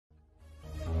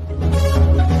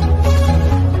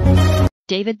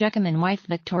David Beckham and wife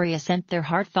Victoria sent their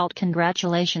heartfelt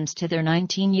congratulations to their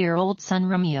 19-year-old son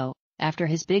Romeo, after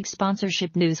his big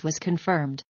sponsorship news was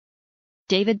confirmed.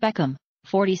 David Beckham,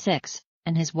 46,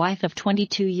 and his wife of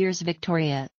 22 years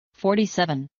Victoria,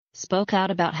 47, spoke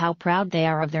out about how proud they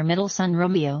are of their middle son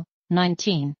Romeo,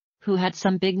 19, who had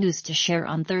some big news to share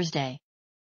on Thursday.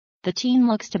 The teen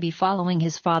looks to be following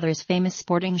his father's famous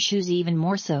sporting shoes even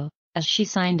more so, as she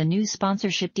signed a new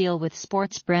sponsorship deal with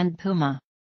sports brand Puma.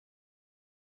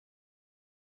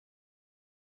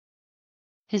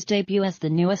 His debut as the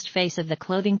newest face of the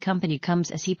clothing company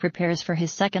comes as he prepares for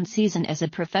his second season as a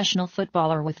professional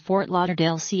footballer with Fort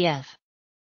Lauderdale CF.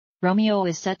 Romeo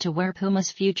is set to wear Puma's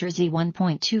future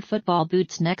Z1.2 football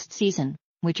boots next season,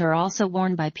 which are also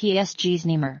worn by PSG's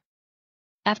Neymar.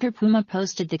 After Puma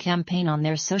posted the campaign on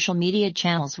their social media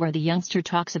channels where the youngster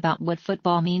talks about what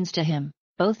football means to him,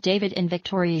 both David and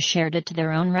Victoria shared it to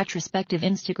their own retrospective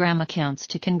Instagram accounts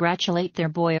to congratulate their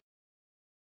boy.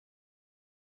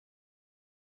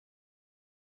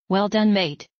 "Well done,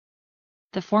 mate,"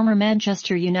 the former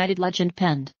Manchester United legend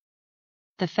penned.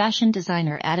 The fashion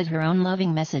designer added her own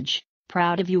loving message,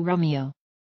 "Proud of you, Romeo."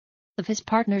 Of his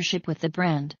partnership with the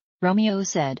brand, Romeo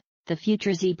said, "The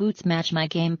future Z boots match my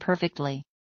game perfectly.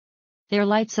 They're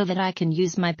light so that I can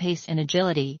use my pace and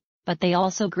agility, but they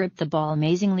also grip the ball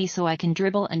amazingly so I can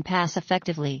dribble and pass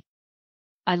effectively.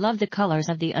 I love the colors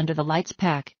of the Under the Lights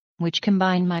pack, which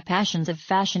combine my passions of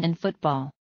fashion and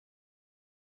football."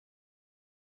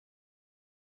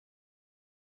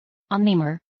 On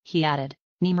Neymar, he added,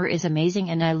 "Neymar is amazing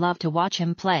and I love to watch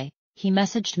him play. He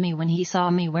messaged me when he saw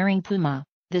me wearing Puma.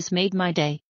 This made my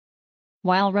day."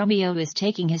 While Romeo is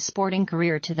taking his sporting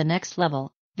career to the next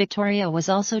level, Victoria was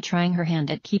also trying her hand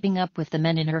at keeping up with the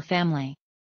men in her family.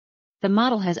 The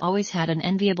model has always had an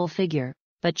enviable figure,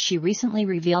 but she recently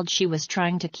revealed she was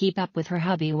trying to keep up with her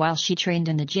hubby while she trained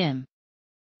in the gym.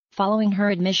 Following her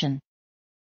admission,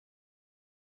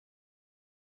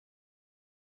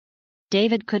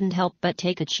 David couldn't help but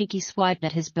take a cheeky swipe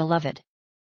at his beloved.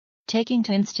 Taking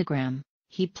to Instagram,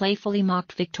 he playfully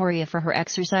mocked Victoria for her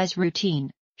exercise routine,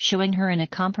 showing her in a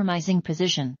compromising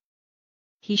position.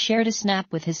 He shared a snap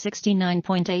with his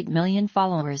 69.8 million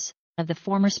followers, of the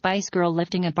former Spice Girl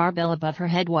lifting a barbell above her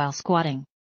head while squatting.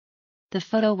 The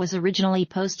photo was originally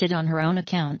posted on her own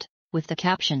account, with the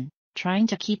caption, "Trying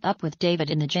to keep up with David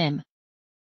in the gym."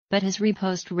 But his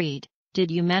repost read,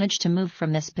 "Did you manage to move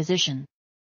from this position?"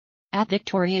 At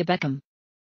Victoria Beckham.